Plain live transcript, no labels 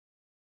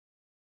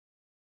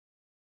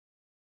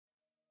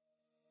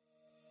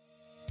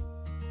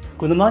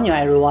Good morning,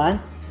 everyone.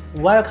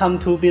 Welcome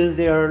to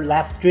Beautyzir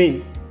live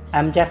stream.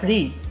 I'm Jeff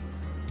Lee,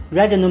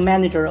 Regional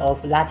Manager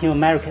of Latin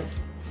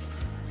Americas.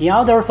 In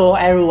order for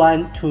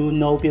everyone to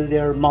know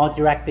Beautyzir more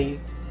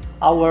directly,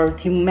 our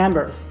team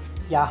members,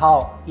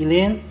 Yahao,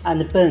 Elaine,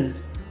 and Ben,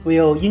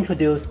 will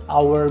introduce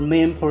our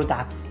main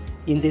product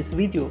in this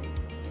video.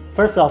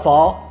 First of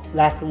all,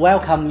 let's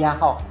welcome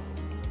Yahao.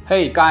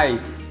 Hey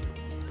guys,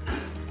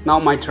 now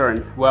my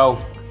turn.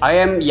 Well, I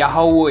am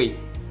Yahao Wei.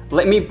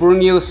 Let me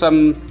bring you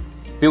some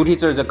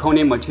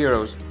Beautyzir-Zirconia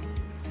materials.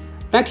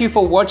 Thank you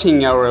for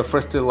watching our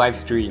first live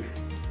stream.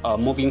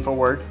 Moving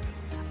forward,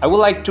 I would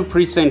like to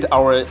present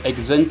our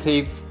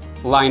extensive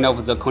line of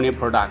zirconia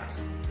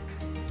products.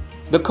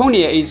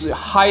 Zirconia is a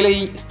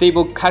highly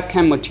stable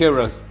CAD/CAM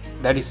material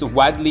that is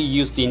widely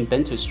used in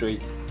dentistry.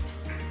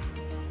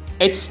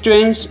 Its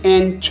strength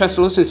and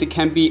translucency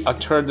can be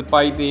altered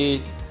by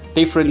the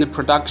different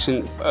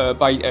production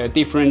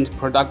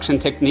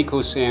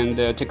techniques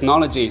and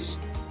technologies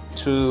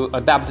to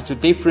adapt to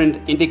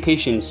different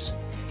indications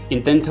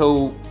in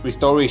dental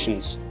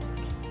restorations.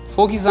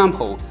 For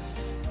example,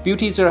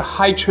 Beautyzir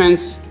High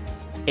Trans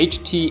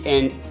HT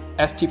and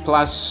ST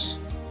Plus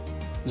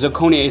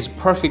zirconia is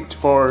perfect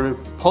for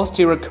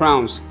posterior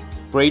crowns,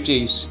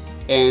 bridges,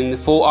 and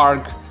full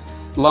arc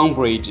long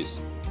bridges,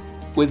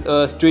 with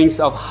a strength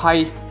of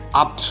high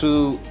up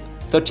to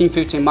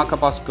 1350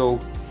 megapascal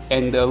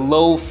and a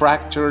low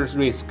fracture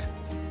risk.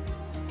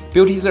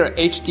 Beautyzir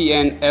HT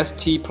and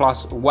ST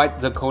Plus white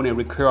zirconia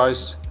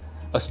requires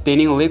a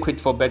staining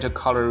liquid for better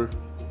color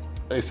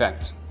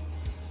effects.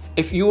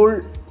 If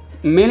your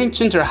mailing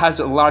center has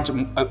a large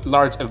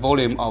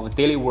volume of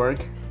daily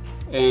work,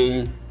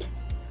 and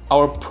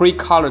our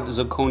pre-colored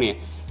zirconia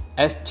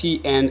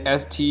ST and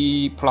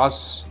ST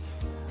Plus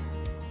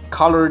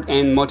colored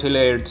and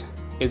multi-layered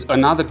is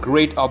another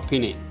great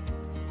opinion,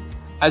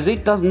 as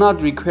it does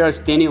not require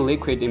staining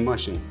liquid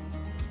immersion.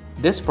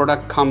 This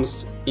product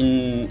comes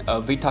in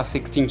Vita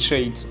 16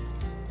 shades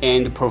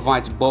and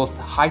provides both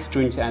high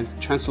strength and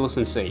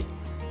translucency.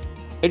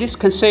 It is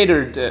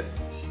considered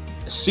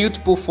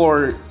suitable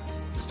for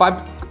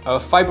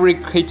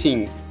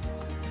fabricating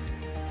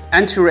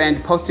anterior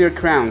and posterior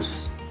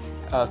crowns,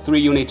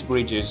 3-unit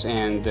bridges,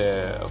 and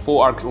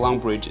full arc long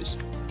bridges,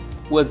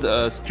 with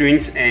a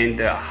strength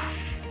and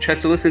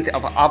translucency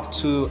of up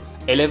to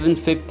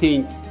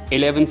 1150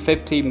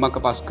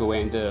 megapascal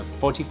and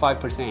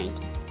 45%.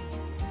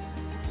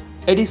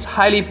 It is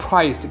highly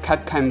prized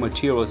CAD/CAM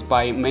materials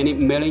by many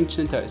mailing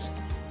centers.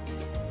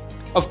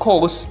 Of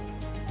course,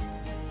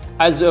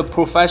 as a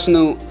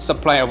professional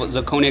supplier of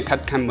zirconia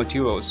CAD/CAM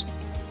materials,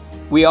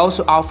 we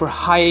also offer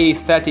high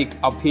aesthetic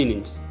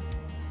opinions,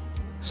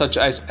 such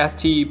as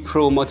ST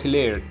Pro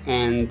Multilayer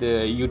and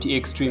UT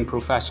Extreme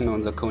Professional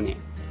Zirconia.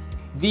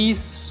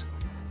 These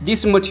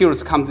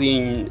materials come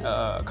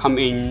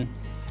in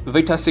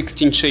Vita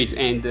 16 shades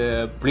and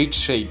bleach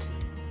shades,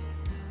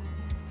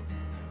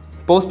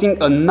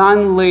 boasting a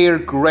non-layer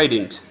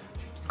gradient,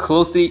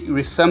 closely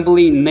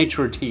resembling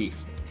natural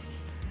teeth.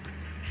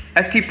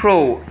 ST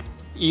Pro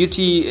UT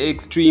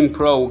Extreme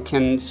Pro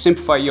can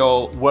simplify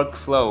your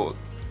workflow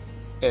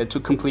to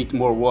complete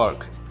more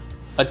work,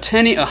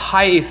 attaining a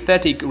high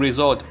aesthetic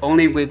result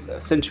only with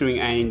centering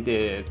and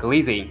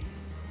glazing.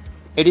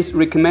 It is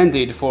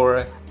recommended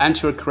for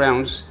anterior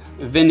crowns,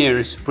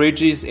 veneers,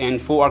 bridges,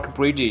 and full arc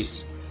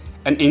bridges,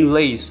 and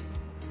inlays.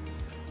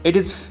 It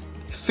is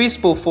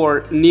feasible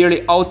for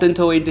nearly all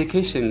dental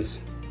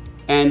indications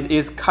and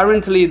is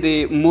currently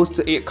the most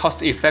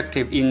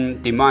cost-effective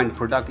in demand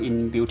product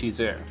in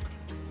Beautyzir.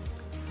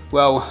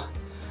 Well,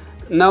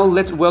 now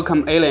let's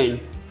welcome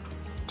Elaine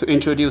to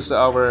introduce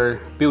our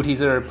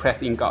Beautyzir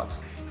Press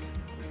Ingots.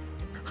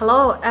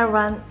 Hello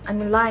everyone,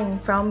 I'm Elaine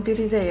from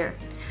Beautyzir.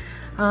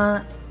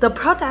 The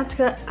product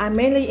I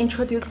mainly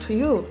introduce to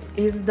you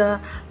is the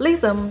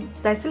Lithium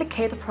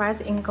Disilicate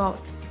Press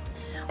Ingots.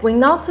 We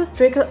not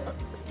strictly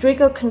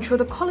control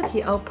the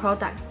quality of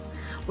products.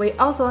 We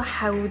also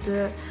have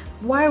the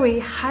very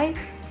high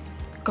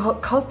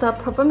cost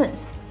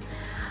performance.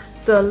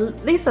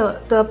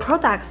 The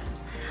products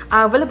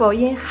are available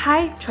in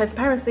high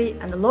transparency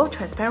and low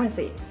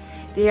transparency.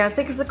 There are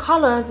 6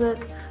 colors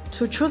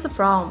to choose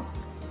from.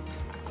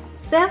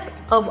 Sales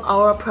of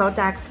our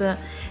products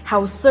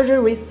have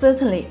surgery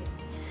certainly,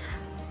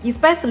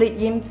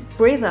 especially in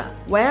Brazil,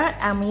 where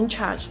I'm in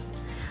charge.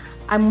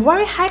 I'm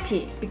very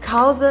happy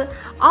because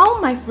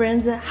all my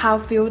friends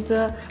have felt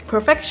the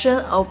perfection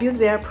of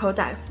Beautyzir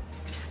products.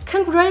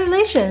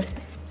 Congratulations!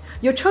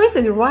 Your choice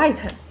is right.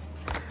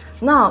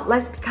 Now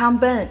let's become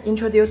Ben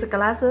introduce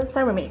glass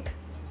ceramic.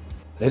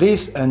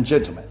 Ladies and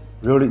gentlemen,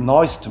 really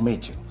nice to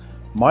meet you.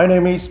 My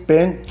name is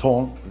Ben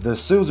Tong, the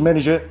sales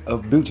manager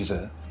of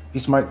Beautyzir.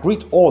 It's my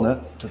great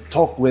honor to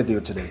talk with you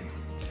today.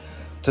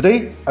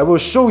 Today, I will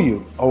show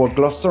you our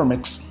glass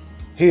ceramics.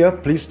 Here,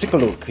 please take a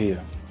look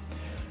here.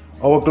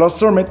 Our glass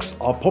ceramics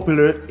are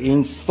popular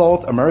in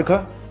South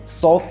America,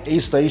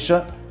 Southeast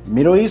Asia,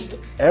 Middle East,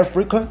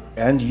 Africa,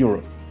 and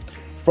Europe.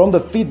 From the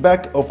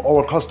feedback of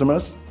our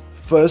customers,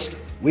 first,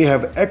 we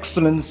have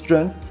excellent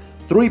strength,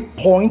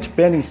 3-point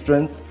bending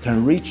strength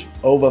can reach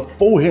over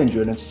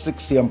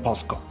 460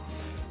 MPa.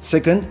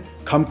 Second,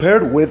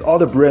 compared with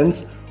other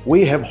brands,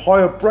 we have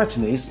higher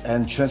brightness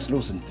and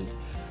translucency.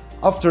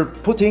 After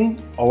putting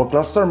our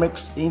glass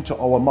ceramics into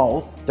our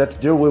mouth, that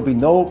there will be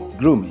no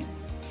glooming.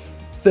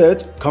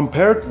 Third,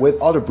 compared with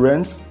other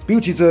brands,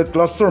 Beautyzir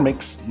glass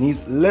ceramics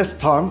needs less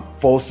time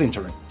for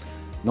sintering,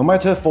 no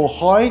matter for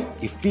high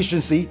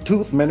efficiency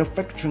tooth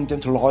manufacturing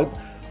dental lab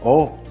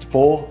or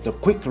for the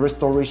quick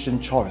restoration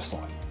child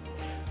side.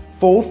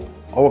 Fourth,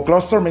 our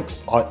glass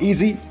ceramics are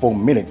easy for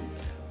milling.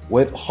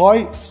 With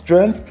high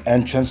strength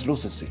and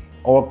translucency,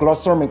 our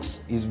glass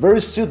ceramics is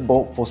very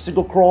suitable for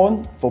single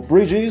crown, for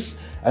bridges,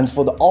 and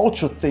for the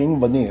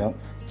ultra-thin veneer,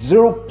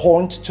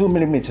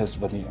 0.2mm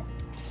veneer.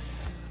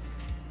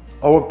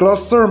 Our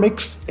glass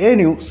ceramics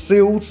annual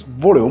sales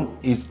volume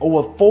is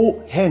over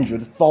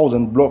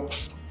 400,000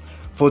 blocks.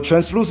 For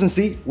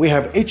translucency, we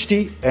have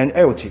HT and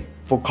LT.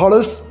 For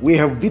colors, we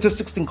have Vita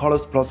 16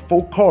 colors plus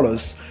 4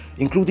 colors,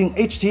 including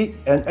HT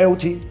and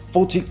LT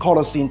 40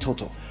 colors in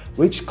total,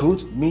 which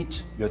could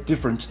meet your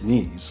different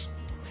needs.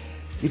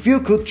 If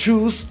you could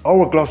choose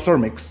our glass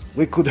ceramics,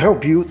 we could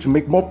help you to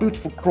make more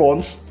beautiful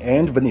crowns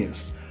and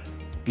veneers.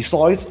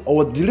 Besides,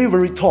 our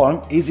delivery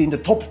time is in the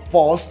top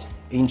fast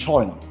in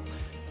China.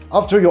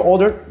 After your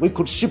order, we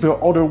could ship your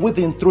order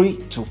within 3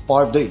 to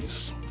 5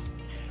 days.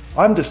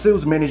 I'm the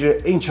sales manager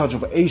in charge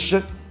of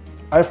Asia,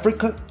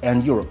 Africa,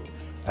 and Europe.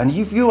 And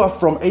if you are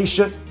from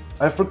Asia,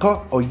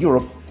 Africa, or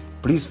Europe,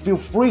 please feel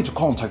free to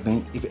contact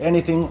me if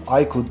anything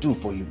I could do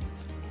for you.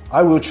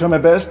 I will try my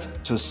best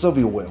to serve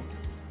you well.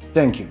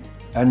 Thank you,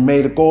 and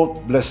may the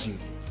God bless you.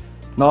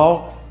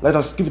 Now, let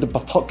us give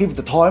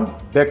the time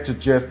back to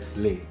Jeff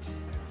Lee.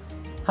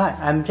 Hi,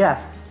 I'm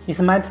Jeff.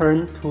 It's my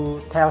turn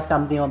to tell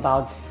something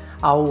about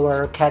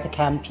our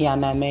CAD/CAM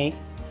PMMA.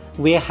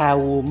 We have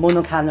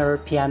monocanal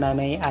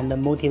PMMA and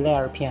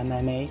multi-layer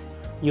PMMA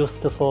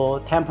used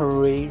for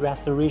temporary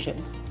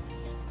restorations.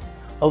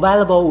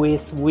 Available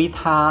with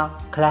Vita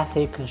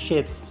Classic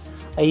sheets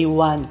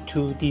A1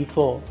 to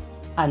D4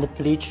 and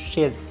bleach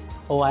sheets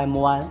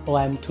OM1,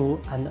 OM2,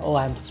 and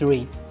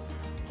OM3.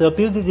 The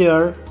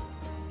Beautyzir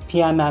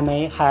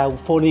PMMA have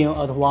following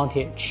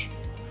advantage.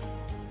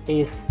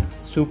 Its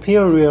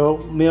superior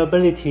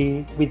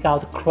malleability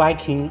without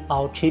cracking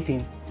or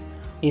chipping.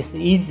 It's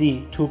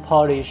easy to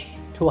polish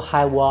to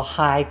have a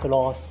high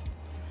gloss,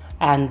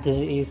 and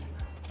its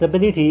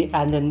stability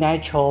and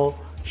natural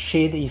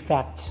shade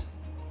effect.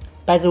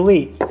 By the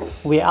way,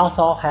 we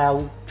also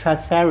have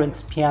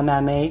transparent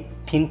PMMA,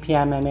 pink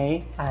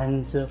PMMA,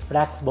 and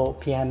flexible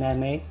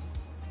PMMA.